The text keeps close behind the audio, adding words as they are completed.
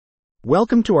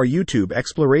Welcome to our YouTube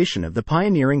exploration of the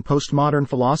pioneering postmodern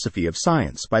philosophy of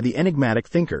science by the enigmatic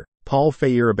thinker, Paul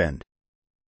Feyerabend.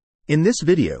 In this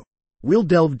video, we'll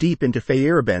delve deep into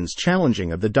Feyerabend's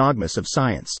challenging of the dogmas of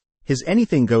science, his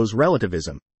anything-goes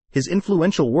relativism, his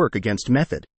influential work against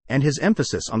method, and his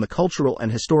emphasis on the cultural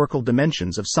and historical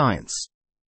dimensions of science.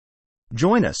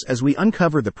 Join us as we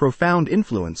uncover the profound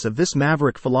influence of this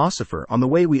maverick philosopher on the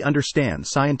way we understand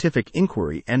scientific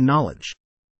inquiry and knowledge.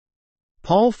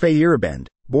 Paul Feyerabend,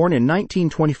 born in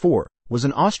 1924, was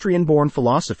an Austrian-born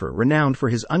philosopher renowned for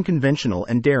his unconventional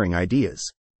and daring ideas.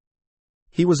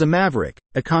 He was a maverick,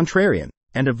 a contrarian,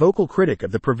 and a vocal critic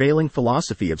of the prevailing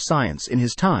philosophy of science in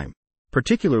his time,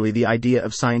 particularly the idea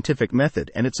of scientific method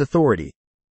and its authority.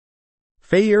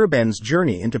 Feyerabend's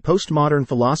journey into postmodern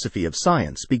philosophy of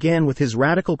science began with his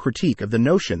radical critique of the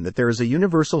notion that there is a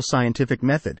universal scientific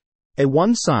method, a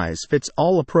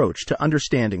one-size-fits-all approach to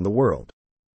understanding the world.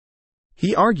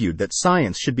 He argued that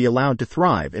science should be allowed to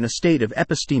thrive in a state of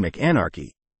epistemic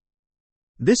anarchy.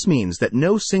 This means that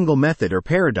no single method or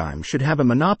paradigm should have a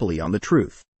monopoly on the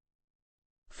truth.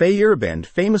 Feyerabend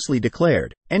famously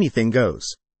declared, "Anything goes."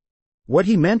 What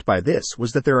he meant by this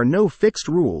was that there are no fixed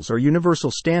rules or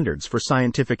universal standards for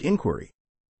scientific inquiry.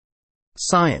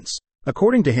 Science,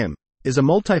 according to him, is a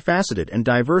multifaceted and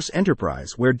diverse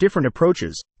enterprise where different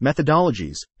approaches,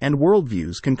 methodologies, and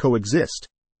worldviews can coexist.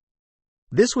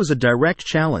 This was a direct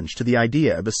challenge to the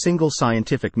idea of a single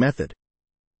scientific method.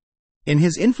 In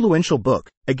his influential book,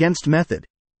 Against Method,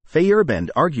 Feyerabend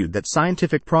argued that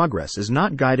scientific progress is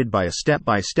not guided by a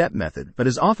step-by-step method but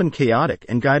is often chaotic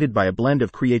and guided by a blend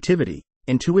of creativity,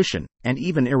 intuition, and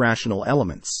even irrational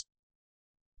elements.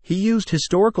 He used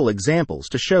historical examples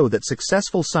to show that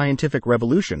successful scientific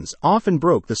revolutions often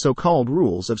broke the so-called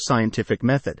rules of scientific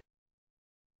method.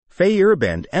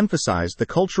 Feyerabend emphasized the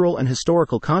cultural and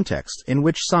historical context in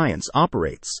which science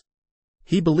operates.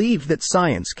 He believed that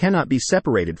science cannot be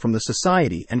separated from the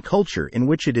society and culture in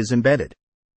which it is embedded.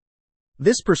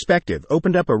 This perspective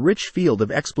opened up a rich field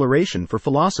of exploration for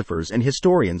philosophers and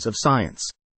historians of science.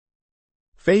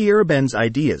 Feyerabend's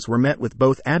ideas were met with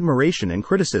both admiration and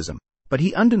criticism, but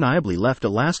he undeniably left a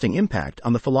lasting impact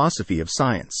on the philosophy of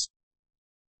science.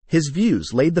 His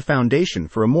views laid the foundation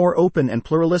for a more open and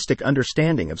pluralistic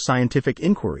understanding of scientific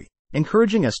inquiry,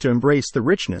 encouraging us to embrace the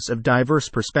richness of diverse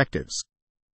perspectives.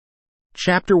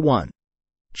 Chapter 1.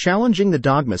 Challenging the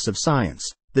Dogmas of Science,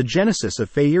 the genesis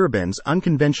of Feyerabend's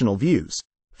unconventional views.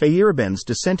 Feyerabend's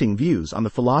dissenting views on the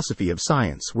philosophy of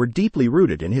science were deeply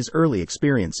rooted in his early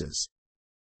experiences.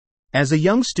 As a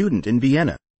young student in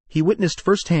Vienna, he witnessed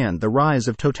firsthand the rise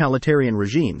of totalitarian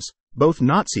regimes, both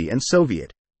Nazi and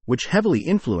Soviet, which heavily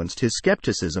influenced his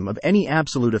skepticism of any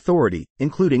absolute authority,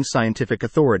 including scientific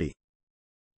authority.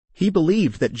 He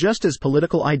believed that just as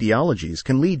political ideologies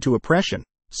can lead to oppression,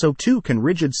 so too can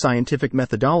rigid scientific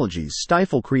methodologies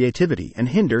stifle creativity and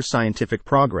hinder scientific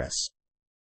progress.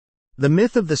 The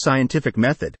myth of the scientific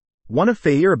method. One of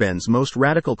Feyerabend's most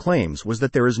radical claims was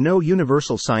that there is no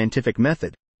universal scientific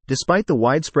method, despite the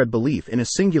widespread belief in a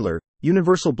singular,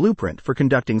 universal blueprint for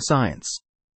conducting science.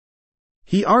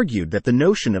 He argued that the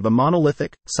notion of a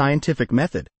monolithic, scientific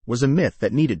method was a myth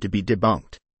that needed to be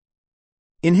debunked.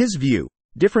 In his view,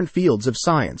 different fields of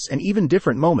science and even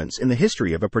different moments in the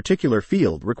history of a particular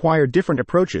field require different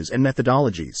approaches and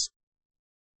methodologies.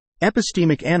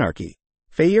 Epistemic anarchy.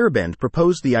 Feyerabend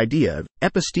proposed the idea of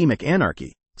epistemic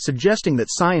anarchy, suggesting that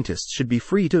scientists should be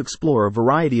free to explore a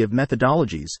variety of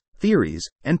methodologies, theories,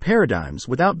 and paradigms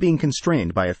without being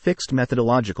constrained by a fixed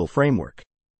methodological framework.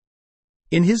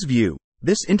 In his view,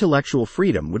 this intellectual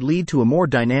freedom would lead to a more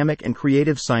dynamic and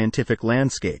creative scientific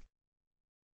landscape.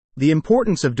 The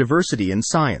importance of diversity in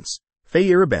science.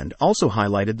 Feyerabend also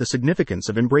highlighted the significance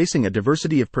of embracing a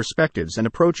diversity of perspectives and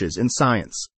approaches in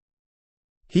science.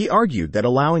 He argued that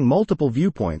allowing multiple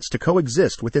viewpoints to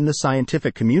coexist within the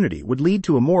scientific community would lead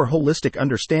to a more holistic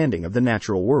understanding of the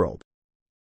natural world.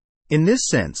 In this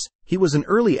sense, he was an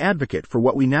early advocate for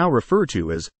what we now refer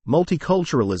to as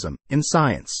multiculturalism in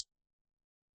science.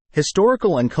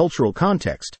 Historical and cultural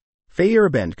context.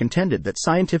 Feyerabend contended that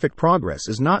scientific progress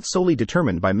is not solely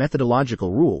determined by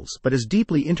methodological rules but is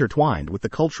deeply intertwined with the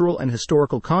cultural and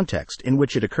historical context in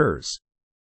which it occurs.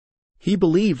 He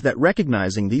believed that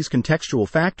recognizing these contextual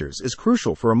factors is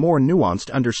crucial for a more nuanced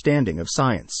understanding of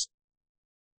science.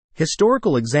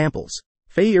 Historical examples.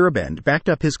 Feyerabend backed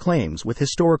up his claims with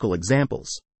historical examples.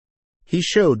 He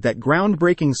showed that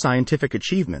groundbreaking scientific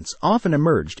achievements often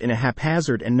emerged in a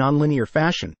haphazard and nonlinear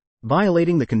fashion,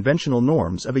 violating the conventional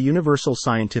norms of a universal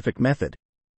scientific method.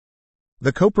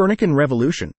 The Copernican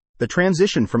revolution. the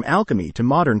transition from alchemy to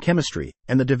modern chemistry,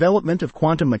 and the development of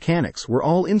quantum mechanics were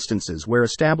all instances where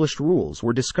established rules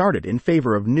were discarded in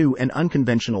favor of new and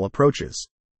unconventional approaches.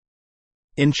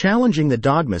 In challenging the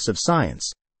dogmas of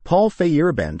science, Paul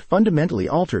Feyerabend fundamentally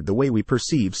altered the way we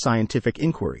perceive scientific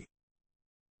inquiry.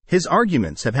 His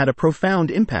arguments have had a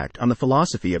profound impact on the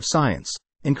philosophy of science,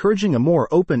 encouraging a more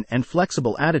open and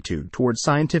flexible attitude toward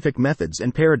scientific methods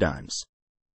and paradigms.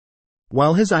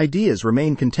 While his ideas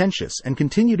remain contentious and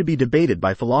continue to be debated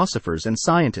by philosophers and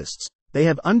scientists, they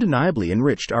have undeniably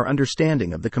enriched our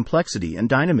understanding of the complexity and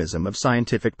dynamism of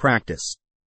scientific practice.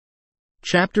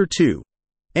 Chapter 2.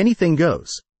 Anything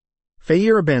Goes.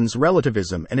 Feyerabend's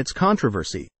relativism and its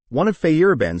controversy. One of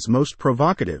Feyerabend's most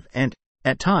provocative and,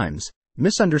 at times,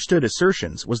 misunderstood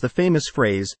assertions was the famous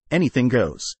phrase, "anything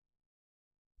goes."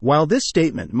 While this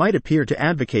statement might appear to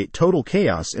advocate total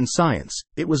chaos in science,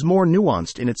 it was more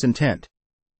nuanced in its intent.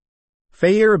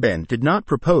 Feyerabend did not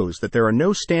propose that there are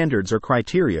no standards or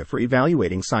criteria for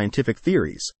evaluating scientific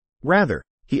theories. Rather,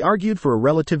 he argued for a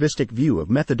relativistic view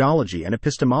of methodology and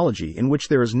epistemology in which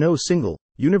there is no single,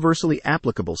 universally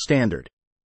applicable standard.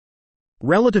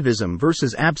 Relativism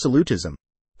versus absolutism.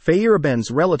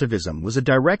 Feyerabend's relativism was a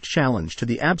direct challenge to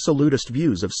the absolutist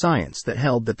views of science that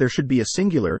held that there should be a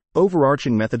singular,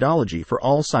 overarching methodology for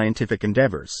all scientific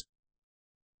endeavors.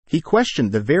 He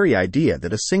questioned the very idea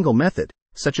that a single method,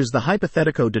 such as the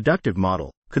hypothetico-deductive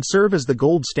model, could serve as the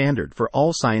gold standard for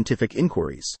all scientific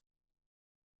inquiries.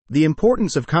 The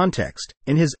importance of context.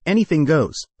 In his "anything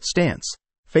goes" stance,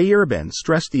 Feyerabend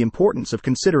stressed the importance of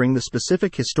considering the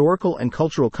specific historical and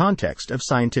cultural context of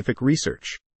scientific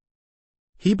research.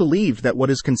 He believed that what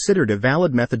is considered a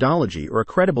valid methodology or a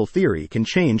credible theory can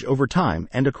change over time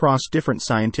and across different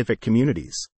scientific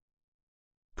communities.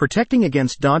 Protecting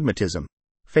against dogmatism.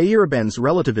 Feyerabend's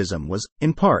relativism was,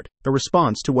 in part, a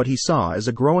response to what he saw as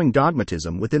a growing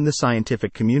dogmatism within the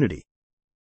scientific community.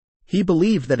 He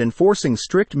believed that enforcing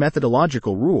strict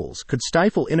methodological rules could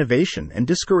stifle innovation and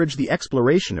discourage the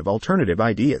exploration of alternative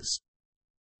ideas.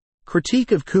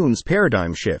 Critique of Kuhn's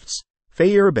paradigm shifts.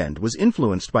 Feyerabend was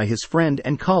influenced by his friend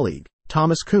and colleague,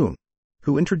 Thomas Kuhn,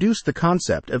 who introduced the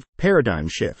concept of paradigm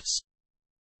shifts.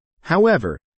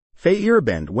 However,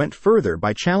 Feyerabend went further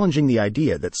by challenging the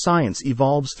idea that science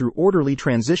evolves through orderly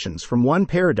transitions from one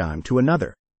paradigm to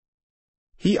another.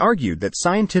 He argued that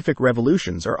scientific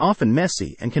revolutions are often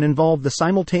messy and can involve the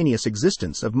simultaneous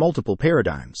existence of multiple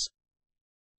paradigms.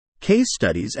 Case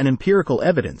studies and empirical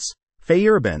evidence.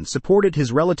 Feyerabend supported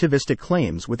his relativistic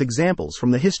claims with examples from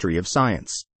the history of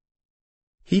science.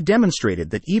 He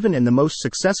demonstrated that even in the most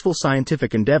successful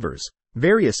scientific endeavors,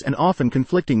 various and often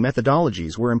conflicting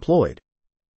methodologies were employed.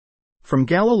 From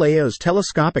Galileo's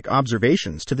telescopic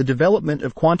observations to the development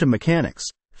of quantum mechanics,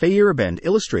 Feyerabend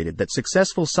illustrated that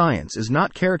successful science is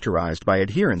not characterized by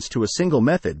adherence to a single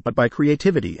method but by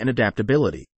creativity and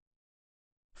adaptability.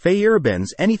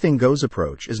 Feyerabend's anything goes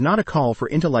approach is not a call for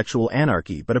intellectual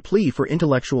anarchy but a plea for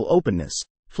intellectual openness,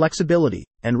 flexibility,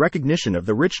 and recognition of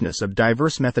the richness of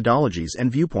diverse methodologies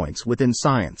and viewpoints within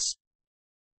science.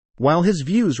 While his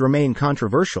views remain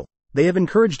controversial, they have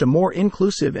encouraged a more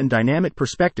inclusive and dynamic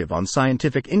perspective on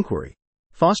scientific inquiry,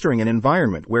 fostering an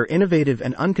environment where innovative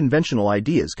and unconventional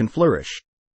ideas can flourish.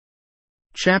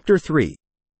 Chapter 3.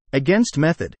 Against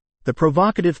Method. The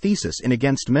provocative thesis in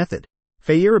Against Method.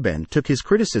 Feyerabend took his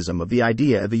criticism of the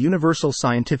idea of a universal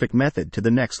scientific method to the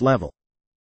next level.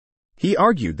 He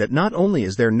argued that not only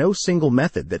is there no single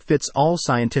method that fits all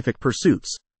scientific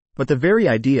pursuits, but the very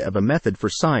idea of a method for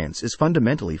science is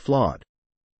fundamentally flawed.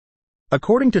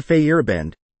 According to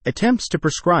Feyerabend, attempts to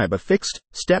prescribe a fixed,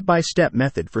 step-by-step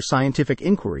method for scientific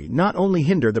inquiry not only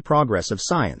hinder the progress of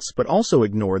science but also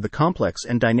ignore the complex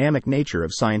and dynamic nature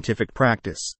of scientific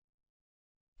practice.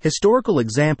 Historical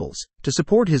examples. To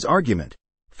support his argument,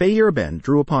 Feyerabend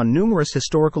drew upon numerous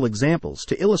historical examples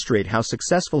to illustrate how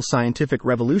successful scientific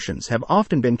revolutions have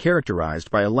often been characterized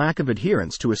by a lack of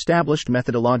adherence to established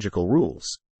methodological rules.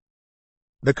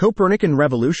 The Copernican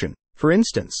revolution, for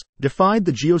instance, defied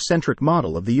the geocentric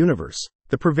model of the universe,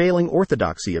 the prevailing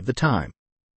orthodoxy of the time.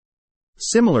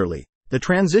 Similarly, the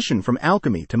transition from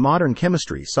alchemy to modern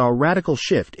chemistry saw a radical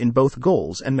shift in both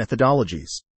goals and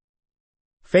methodologies.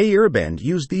 Feyerabend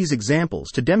used these examples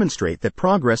to demonstrate that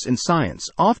progress in science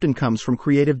often comes from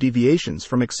creative deviations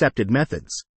from accepted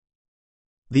methods.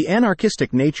 The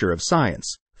anarchistic nature of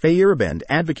science. Feyerabend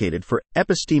advocated for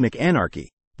epistemic anarchy,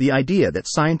 the idea that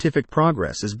scientific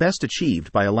progress is best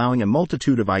achieved by allowing a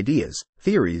multitude of ideas,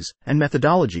 theories, and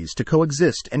methodologies to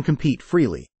coexist and compete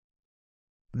freely.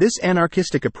 This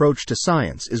anarchistic approach to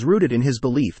science is rooted in his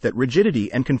belief that rigidity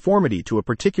and conformity to a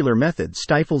particular method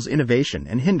stifles innovation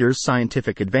and hinders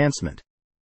scientific advancement.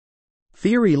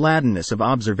 Theory ladenness of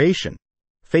observation.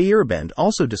 Feyerabend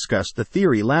also discussed the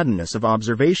theory ladenness of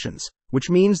observations, which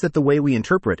means that the way we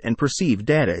interpret and perceive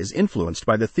data is influenced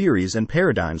by the theories and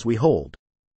paradigms we hold.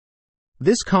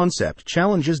 This concept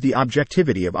challenges the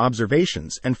objectivity of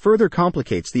observations and further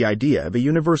complicates the idea of a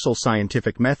universal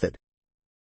scientific method.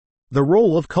 The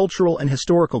role of cultural and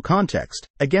historical context,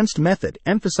 against method,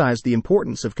 emphasized the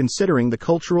importance of considering the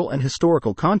cultural and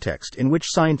historical context in which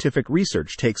scientific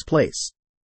research takes place.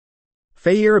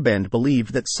 Feyerabend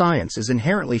believed that science is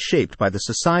inherently shaped by the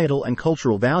societal and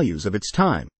cultural values of its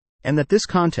time, and that this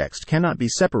context cannot be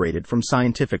separated from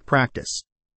scientific practice.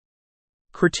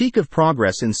 Critique of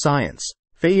progress in science.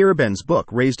 Feyerabend's book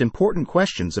raised important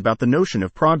questions about the notion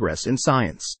of progress in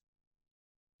science.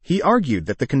 He argued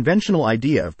that the conventional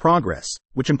idea of progress,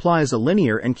 which implies a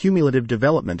linear and cumulative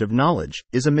development of knowledge,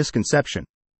 is a misconception.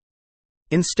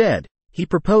 Instead, he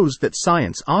proposed that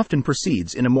science often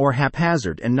proceeds in a more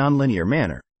haphazard and nonlinear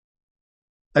manner.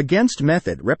 Against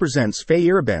method represents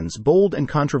Feyerabend's bold and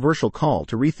controversial call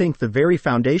to rethink the very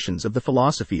foundations of the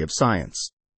philosophy of science.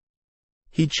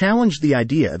 He challenged the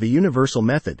idea of a universal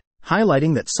method,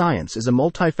 highlighting that science is a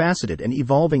multifaceted and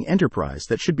evolving enterprise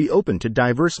that should be open to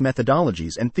diverse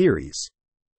methodologies and theories.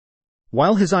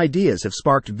 While his ideas have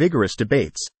sparked vigorous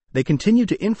debates, they continue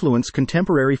to influence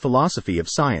contemporary philosophy of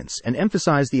science and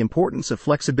emphasize the importance of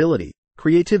flexibility,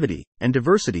 creativity, and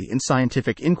diversity in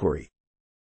scientific inquiry.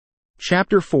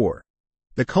 Chapter 4.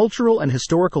 The Cultural and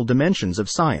Historical Dimensions of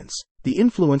Science. The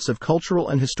Influence of Cultural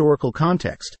and Historical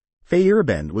Context.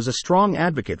 Feyerabend was a strong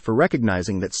advocate for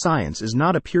recognizing that science is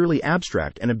not a purely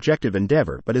abstract and objective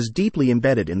endeavor but is deeply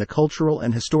embedded in the cultural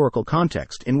and historical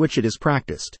context in which it is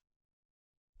practiced.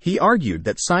 He argued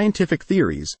that scientific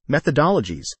theories,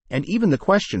 methodologies, and even the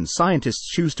questions scientists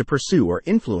choose to pursue are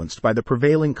influenced by the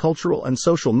prevailing cultural and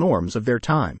social norms of their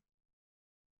time.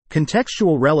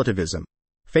 Contextual relativism.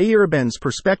 Feyerabend's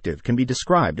perspective can be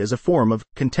described as a form of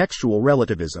contextual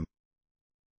relativism.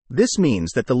 This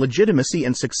means that the legitimacy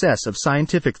and success of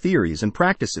scientific theories and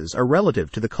practices are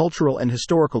relative to the cultural and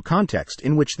historical context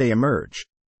in which they emerge.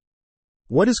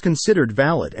 What is considered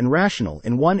valid and rational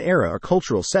in one era or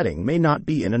cultural setting may not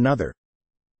be in another.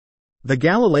 The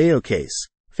Galileo case.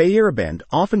 Feyerabend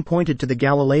often pointed to the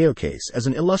Galileo case as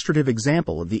an illustrative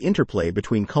example of the interplay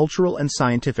between cultural and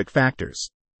scientific factors.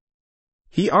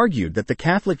 He argued that the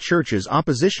Catholic Church's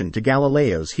opposition to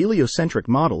Galileo's heliocentric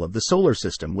model of the solar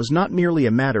system was not merely a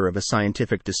matter of a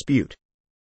scientific dispute.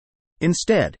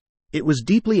 Instead, it was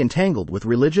deeply entangled with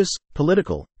religious,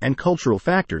 political, and cultural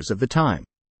factors of the time.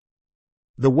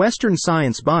 The Western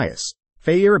science bias.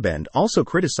 Feyerabend also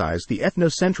criticized the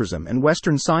ethnocentrism and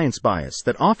Western science bias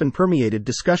that often permeated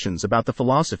discussions about the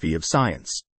philosophy of science.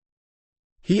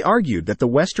 He argued that the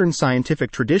Western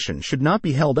scientific tradition should not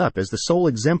be held up as the sole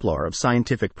exemplar of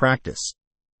scientific practice.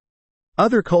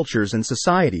 Other cultures and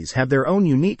societies have their own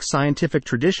unique scientific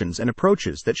traditions and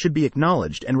approaches that should be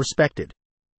acknowledged and respected.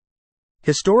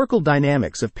 Historical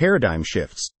dynamics of paradigm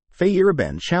shifts.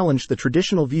 Feyerabend challenged the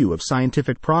traditional view of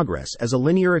scientific progress as a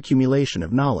linear accumulation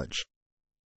of knowledge.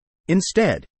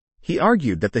 Instead, he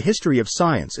argued that the history of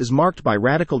science is marked by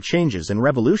radical changes and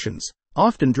revolutions,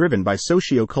 often driven by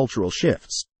socio-cultural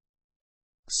shifts.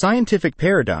 Scientific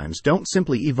paradigms don't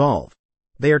simply evolve,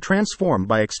 they are transformed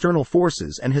by external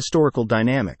forces and historical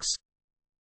dynamics.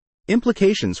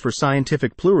 Implications for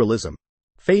scientific pluralism.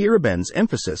 Feyerabend's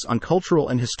emphasis on cultural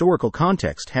and historical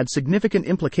context had significant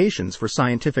implications for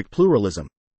scientific pluralism,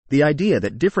 the idea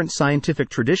that different scientific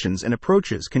traditions and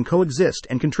approaches can coexist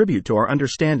and contribute to our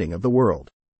understanding of the world.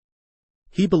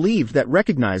 He believed that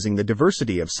recognizing the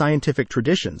diversity of scientific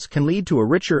traditions can lead to a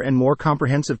richer and more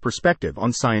comprehensive perspective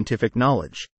on scientific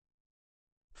knowledge.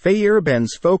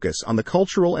 Feyerabend's focus on the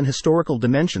cultural and historical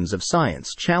dimensions of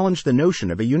science challenged the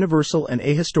notion of a universal and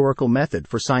ahistorical method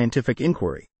for scientific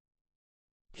inquiry.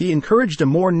 He encouraged a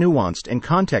more nuanced and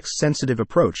context-sensitive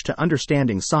approach to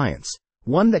understanding science,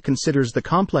 one that considers the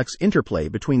complex interplay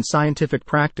between scientific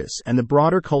practice and the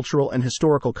broader cultural and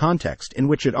historical context in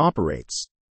which it operates.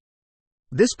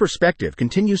 This perspective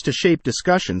continues to shape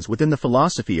discussions within the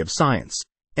philosophy of science,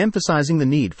 emphasizing the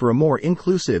need for a more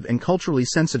inclusive and culturally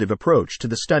sensitive approach to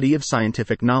the study of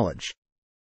scientific knowledge.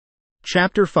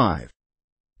 Chapter 5.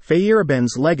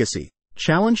 Feyerabend's Legacy.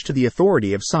 Challenge to the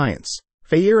authority of science.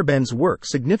 Feyerabend's work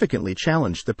significantly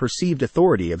challenged the perceived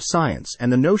authority of science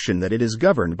and the notion that it is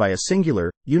governed by a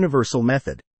singular, universal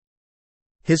method.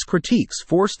 His critiques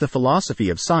forced the philosophy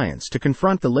of science to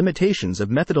confront the limitations of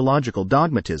methodological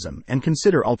dogmatism and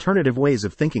consider alternative ways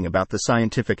of thinking about the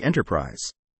scientific enterprise.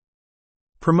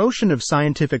 Promotion of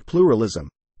scientific pluralism.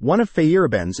 One of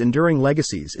Feyerabend's enduring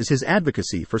legacies is his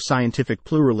advocacy for scientific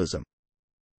pluralism.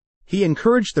 He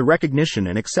encouraged the recognition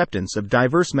and acceptance of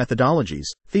diverse methodologies,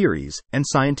 theories, and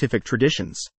scientific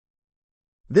traditions.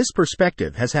 This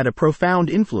perspective has had a profound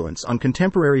influence on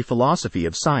contemporary philosophy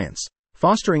of science,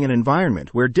 fostering an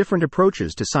environment where different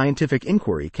approaches to scientific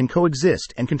inquiry can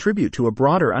coexist and contribute to a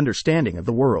broader understanding of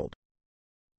the world.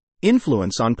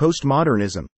 Influence on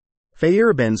postmodernism.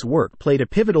 Feyerabend's work played a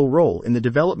pivotal role in the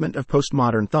development of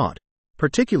postmodern thought,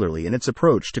 particularly in its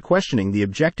approach to questioning the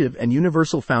objective and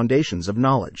universal foundations of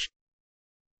knowledge.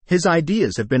 His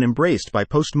ideas have been embraced by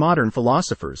postmodern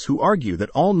philosophers who argue that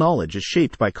all knowledge is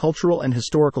shaped by cultural and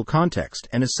historical context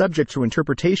and is subject to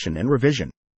interpretation and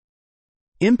revision.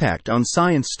 Impact on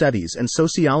science studies and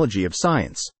sociology of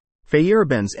science.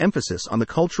 Feyerabend's emphasis on the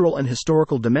cultural and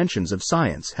historical dimensions of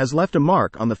science has left a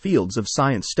mark on the fields of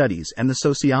science studies and the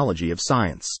sociology of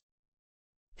science.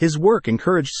 His work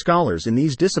encouraged scholars in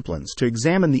these disciplines to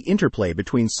examine the interplay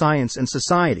between science and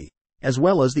society, as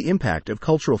well as the impact of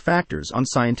cultural factors on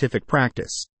scientific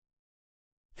practice.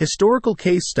 Historical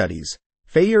case studies.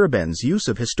 Feyerabend's use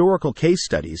of historical case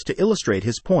studies to illustrate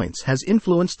his points has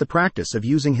influenced the practice of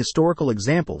using historical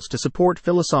examples to support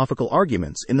philosophical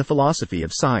arguments in the philosophy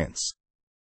of science.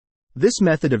 This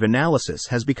method of analysis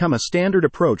has become a standard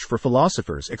approach for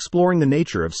philosophers exploring the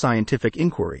nature of scientific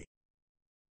inquiry.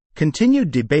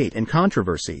 Continued debate and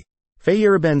controversy.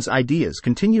 Feyerabend's ideas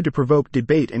continue to provoke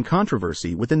debate and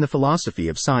controversy within the philosophy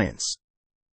of science.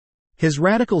 His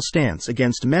radical stance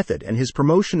against method and his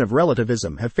promotion of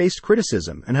relativism have faced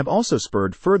criticism and have also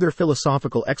spurred further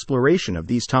philosophical exploration of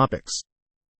these topics.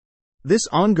 This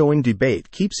ongoing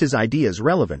debate keeps his ideas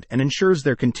relevant and ensures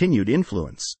their continued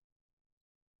influence.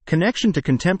 Connection to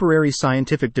contemporary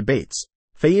scientific debates.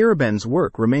 Feyerabend's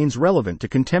work remains relevant to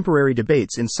contemporary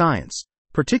debates in science,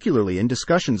 particularly in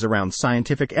discussions around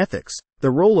scientific ethics, the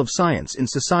role of science in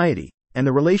society, and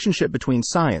the relationship between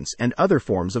science and other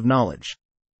forms of knowledge.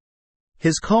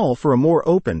 His call for a more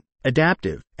open,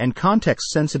 adaptive, and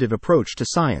context-sensitive approach to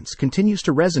science continues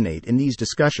to resonate in these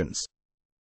discussions.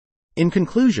 In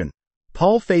conclusion,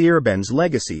 Paul Feyerabend's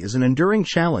legacy is an enduring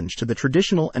challenge to the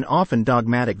traditional and often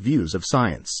dogmatic views of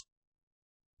science.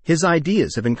 His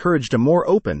ideas have encouraged a more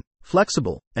open,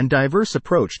 flexible, and diverse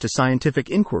approach to scientific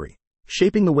inquiry,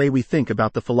 shaping the way we think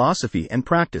about the philosophy and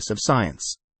practice of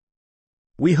science.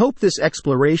 We hope this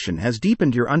exploration has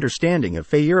deepened your understanding of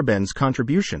Feyerabend's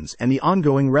contributions and the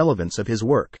ongoing relevance of his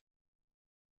work.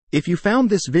 If you found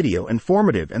this video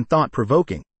informative and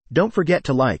thought-provoking, don't forget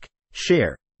to like,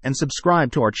 share, and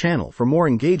subscribe to our channel for more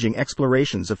engaging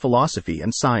explorations of philosophy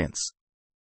and science.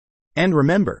 And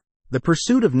remember, the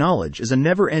pursuit of knowledge is a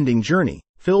never-ending journey,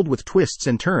 filled with twists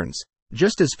and turns,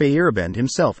 just as Feyerabend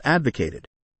himself advocated.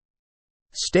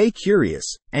 Stay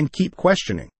curious, and keep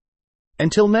questioning.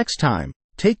 Until next time,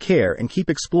 take care and keep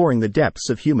exploring the depths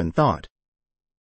of human thought.